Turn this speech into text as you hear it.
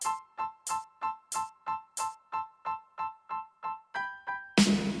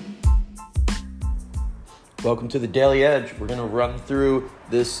Welcome to the Daily Edge. We're going to run through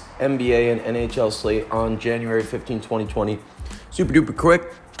this NBA and NHL slate on January 15, 2020. Super duper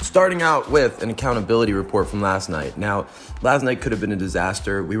quick. Starting out with an accountability report from last night. Now, last night could have been a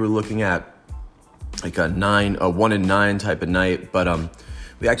disaster. We were looking at like a 1-9 type of night, but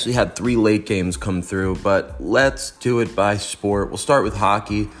we actually had 3 late games come through. But let's do it by sport. We'll start with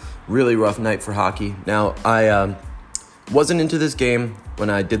hockey. Really rough night for hockey. Now, I wasn't into this game when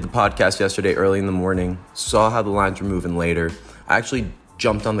I did the podcast yesterday early in the morning. Saw how the lines were moving later. I actually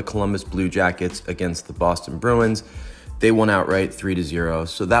jumped on the Columbus Blue Jackets against the Boston Bruins. They won outright 3-0.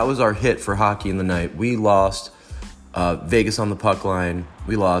 So that was our hit for hockey in the night. We lost Vegas on the puck line.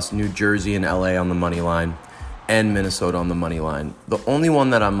 We lost New Jersey and LA on the money line and Minnesota on the money line. The only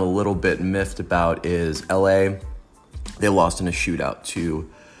one that I'm a little bit miffed about is LA. They lost in a shootout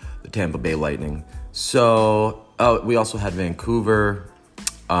to the Tampa Bay Lightning. So we also had Vancouver.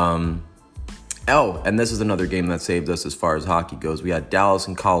 And this is another game that saved us as far as hockey goes. We had Dallas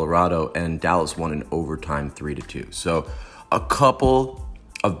and Colorado, and Dallas won in overtime 3-2. So a couple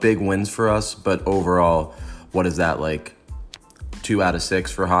of big wins for us, but overall, what is that, like 2 out of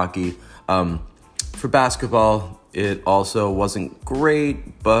 6 for hockey? For basketball, it also wasn't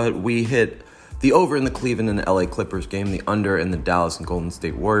great, but we hit the over in the Cleveland and LA Clippers game, the under in the Dallas and Golden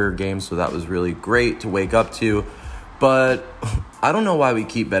State Warrior game, so that was really great to wake up to. But I don't know why we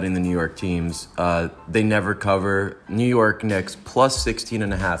keep betting the New York teams. They never cover. New York Knicks plus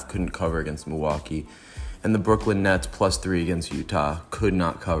 16.5 couldn't cover against Milwaukee. And the Brooklyn Nets plus 3 against Utah could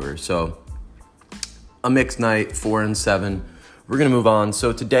not cover. So a mixed night, 4-7. We're going to move on.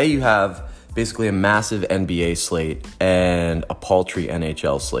 So today you have basically a massive NBA slate and a paltry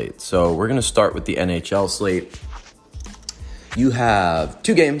NHL slate. So we're going to start with the NHL slate. You have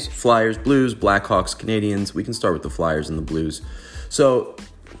 2 games, Flyers, Blues, Blackhawks, Canadiens. We can start with the Flyers and the Blues. So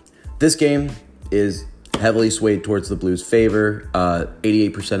this game is heavily swayed towards the Blues' favor.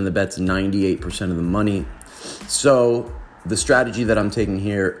 88% of the bets, 98% of the money. So the strategy that I'm taking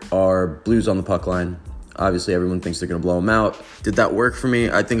here are Blues on the puck line. Obviously, everyone thinks they're going to blow them out. Did that work for me?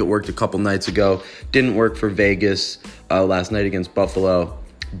 I think it worked a couple nights ago. Didn't work for Vegas last night against Buffalo.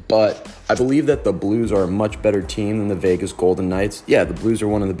 But I believe that the Blues are a much better team than the Vegas Golden Knights. Yeah, the Blues are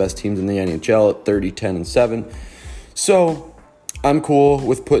one of the best teams in the NHL at 30-10-7. So I'm cool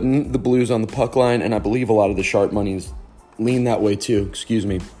with putting the Blues on the puck line, and I believe a lot of the sharp monies lean that way too.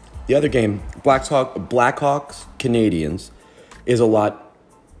 The other game, Blackhawks, Canadiens, is a lot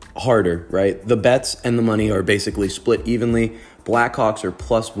harder, right? The bets and the money are basically split evenly. Blackhawks are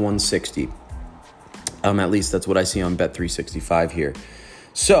plus 160. At least that's what I see on Bet365 here.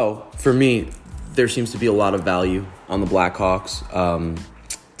 So, for me, there seems to be a lot of value on the Blackhawks.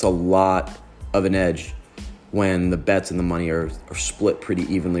 It's a lot of an edge when the bets and the money are split pretty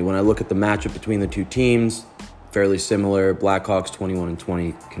evenly. When I look at the matchup between the two teams, fairly similar. Blackhawks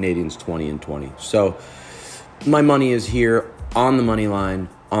 21-20, Canadiens 20-20. So, my money is here on the money line,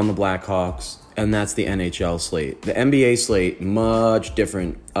 on the Blackhawks, and that's the NHL slate. The NBA slate, much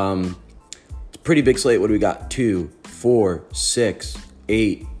different. It's a pretty big slate. What do we got? 2, 4, 6,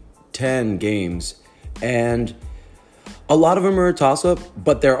 8, 10 games, and a lot of them are a toss-up,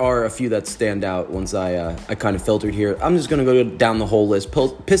 but there are a few that stand out once I kind of filtered here. I'm just going to go down the whole list.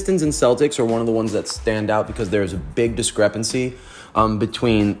 Pistons and Celtics are one of the ones that stand out because there's a big discrepancy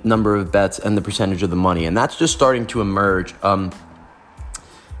between number of bets and the percentage of the money, and that's just starting to emerge.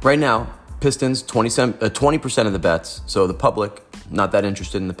 Right now, Pistons, 20% of the bets, so the public, not that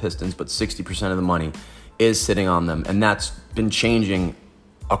interested in the Pistons, but 60% of the money is sitting on them, and that's been changing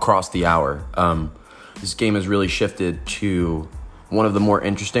across the hour. This game has really shifted to one of the more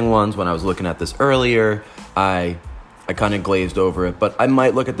interesting ones. When I was looking at this earlier, I kind of glazed over it, but I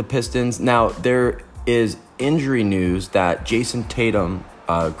might look at the Pistons. Now, there is injury news that Jason Tatum,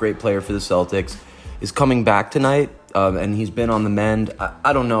 a great player for the Celtics, is coming back tonight, and he's been on the mend.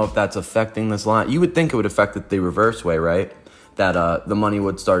 I don't know if that's affecting this line. You would think it would affect it the reverse way, right? That the money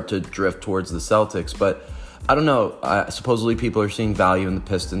would start to drift towards the Celtics. But I don't know. Supposedly people are seeing value in the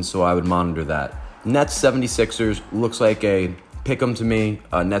Pistons, so I would monitor that. Nets 76ers looks like a pick 'em to me.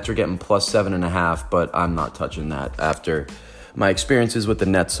 Nets are getting plus 7.5, but I'm not touching that after my experiences with the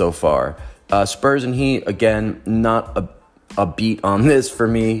Nets so far. Spurs and Heat, again, not a beat on this for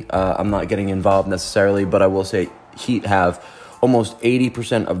me. I'm not getting involved necessarily, but I will say Heat have almost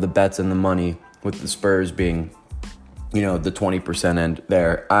 80% of the bets and the money, with the Spurs being the 20% end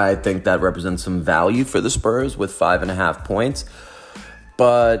there. I think that represents some value for the Spurs with 5.5 points,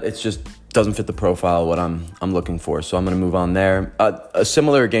 but it's just doesn't fit the profile of what I'm looking for. So I'm going to move on there. A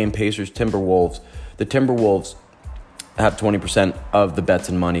similar game, Pacers, Timberwolves. The Timberwolves have 20% of the bets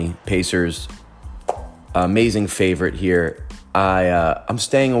and money. Pacers amazing favorite here. I'm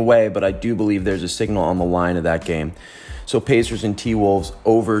staying away, but I do believe there's a signal on the line of that game. So Pacers and T-Wolves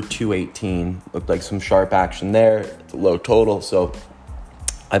over 218. Looked like some sharp action there. It's a low total, so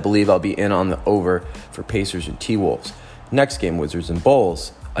I believe I'll be in on the over for Pacers and T-Wolves. Next game, Wizards and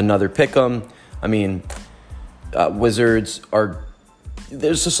Bulls. Another pick'em. I mean, Wizards are...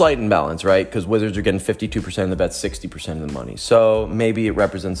 There's a slight imbalance, right? Because Wizards are getting 52% of the bets, 60% of the money. So maybe it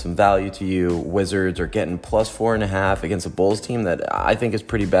represents some value to you. Wizards are getting plus 4.5 against a Bulls team that I think is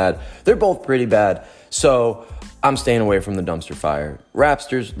pretty bad. They're both pretty bad. So I'm staying away from the dumpster fire.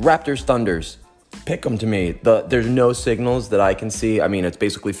 Raptors, Thunders. Pick them to me. There's no signals that I can see. I mean, it's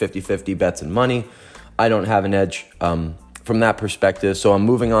basically 50-50 bets and money. I don't have an edge from that perspective. So I'm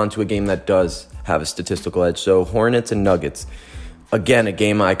moving on to a game that does have a statistical edge. So Hornets and Nuggets. Again, a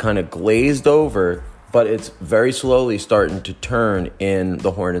game I kind of glazed over, but it's very slowly starting to turn in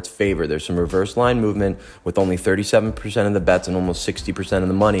the Hornets' favor. There's some reverse line movement with only 37% of the bets and almost 60% of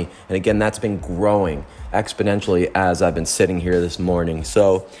the money. And again, that's been growing exponentially as I've been sitting here this morning.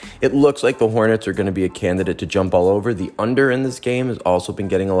 So it looks like the Hornets are going to be a candidate to jump all over. The under in this game has also been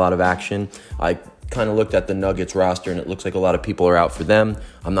getting a lot of action. I kind of looked at the Nuggets roster, and it looks like a lot of people are out for them.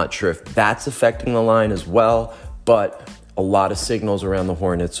 I'm not sure if that's affecting the line as well, but a lot of signals around the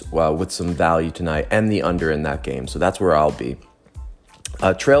Hornets with some value tonight and the under in that game. So that's where I'll be.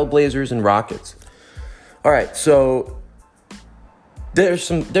 Trailblazers and Rockets. All right, so there's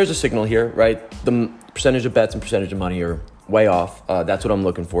a signal here, right? The percentage of bets and percentage of money are way off. That's what I'm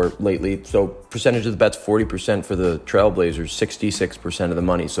looking for lately. So percentage of the bets, 40% for the Trailblazers, 66% of the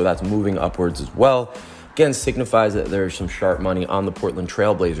money. So that's moving upwards as well. Again, signifies that there's some sharp money on the Portland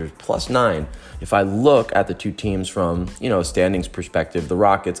Trailblazers, +9. If I look at the two teams from, a standings perspective, the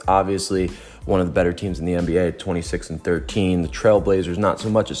Rockets, obviously one of the better teams in the NBA at 26-13. The Trailblazers, not so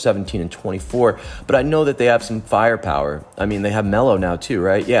much at 17-24, but I know that they have some firepower. I mean, they have Melo now too,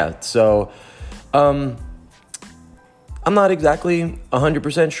 right? Yeah, so I'm not exactly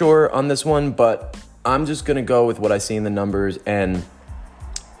 100% sure on this one, but I'm just going to go with what I see in the numbers and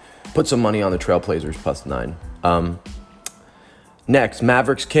put some money on the Trailblazers +9. Next,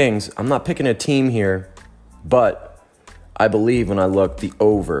 Mavericks Kings. I'm not picking a team here, but I believe when I look, the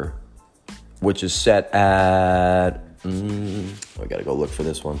over, which is set at... I got to go look for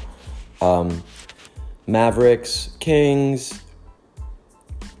this one. Mavericks Kings.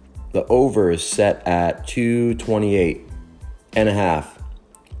 The over is set at 228.5.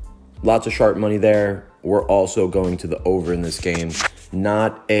 Lots of sharp money there. We're also going to the over in this game.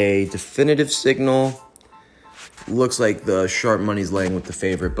 Not a definitive signal. Looks like the sharp money's laying with the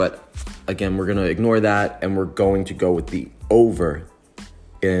favorite, but again, we're going to ignore that, and we're going to go with the over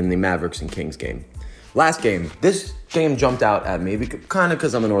in the Mavericks and Kings game. Last game. This game jumped out at me, kind of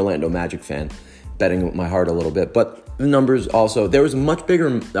because I'm an Orlando Magic fan, betting with my heart a little bit, but the numbers also, there was a much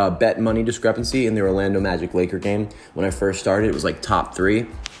bigger bet money discrepancy in the Orlando Magic Laker game. When I first started, it was like top 3.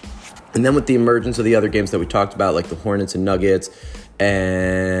 And then with the emergence of the other games that we talked about, like the Hornets and Nuggets,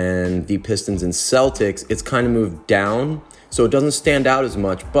 and the Pistons and Celtics, it's kind of moved down. So it doesn't stand out as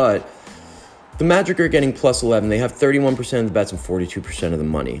much, but the Magic are getting +11. They have 31% of the bets and 42% of the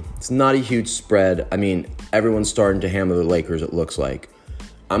money. It's not a huge spread. I mean, everyone's starting to hammer the Lakers, it looks like.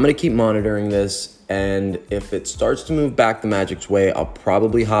 I'm going to keep monitoring this, and if it starts to move back the Magic's way, I'll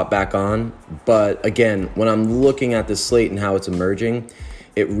probably hop back on. But again, when I'm looking at this slate and how it's emerging,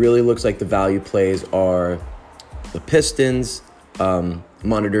 it really looks like the value plays are the Pistons,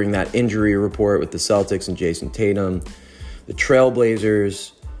 monitoring that injury report with the Celtics and Jason Tatum, the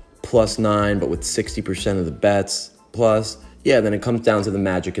Trailblazers +9, but with 60% of the bets plus. Yeah, then it comes down to the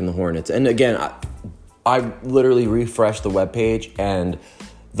Magic and the Hornets. And again, I literally refreshed the webpage, and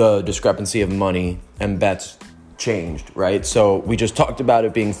the discrepancy of money and bets changed, right? So we just talked about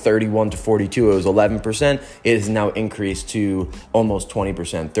it being 31-42. It was 11%. It has now increased to almost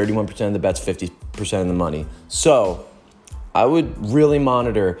 20%. 31% of the bets, 50% of the money. So I would really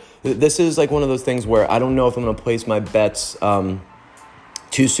monitor. This is like one of those things where I don't know if I'm going to place my bets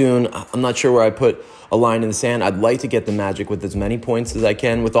too soon. I'm not sure where I put a line in the sand. I'd like to get the Magic with as many points as I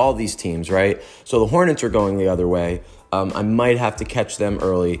can with all these teams, right? So the Hornets are going the other way. I might have to catch them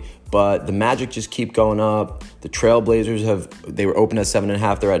early, but the Magic just keep going up. The Trailblazers they were open at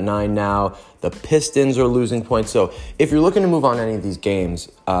 7.5. They're at 9 now. The Pistons are losing points. So if you're looking to move on any of these games,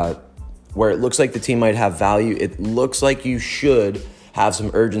 where it looks like the team might have value, it looks like you should have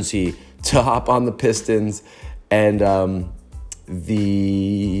some urgency to hop on the Pistons and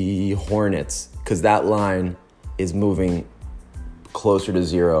the Hornets, because that line is moving closer to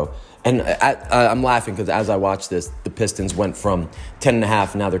 0. And I'm laughing because as I watch this, the Pistons went from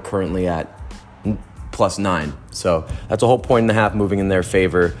 10.5, now they're currently at plus 9. So that's a whole 1.5 moving in their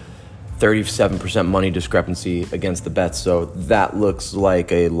favor. 37% money discrepancy against the bets. So that looks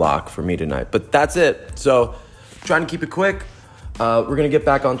like a lock for me tonight. But that's it. So trying to keep it quick. We're going to get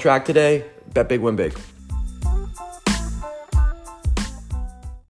back on track today. Bet big, win big.